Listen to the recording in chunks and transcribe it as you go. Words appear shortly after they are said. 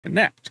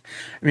connect.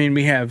 I mean,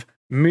 we have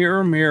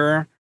Mirror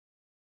Mirror,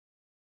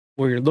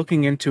 where you're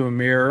looking into a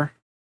mirror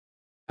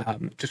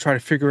to try to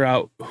figure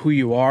out who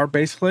you are,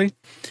 basically,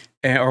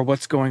 or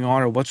what's going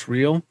on or what's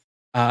real.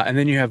 And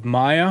then you have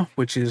Maya,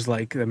 which is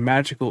like the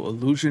magical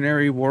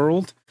illusionary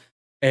world,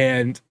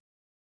 and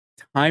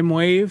Time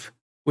Wave,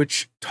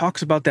 which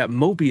talks about that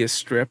Mobius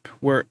strip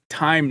where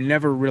time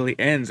never really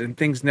ends and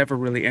things never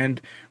really end.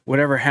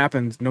 Whatever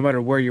happens, no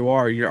matter where you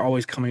are, you're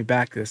always coming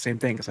back to the same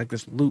thing. It's like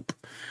this loop.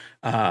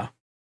 Uh,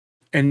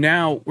 and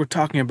now we're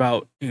talking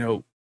about,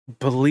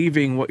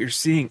 believing what you're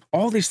seeing.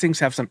 All these things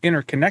have some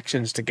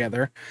interconnections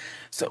together.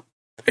 So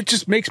it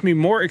just makes me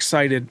more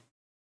excited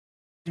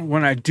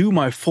when I do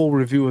my full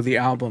review of the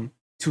album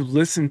to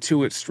listen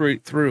to it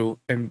straight through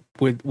and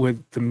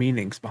with the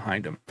meanings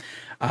behind them.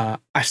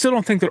 I still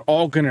don't think they're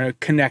all gonna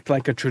connect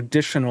like a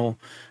traditional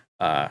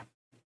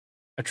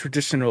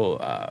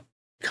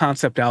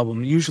concept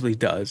album usually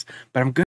does, but I'm gonna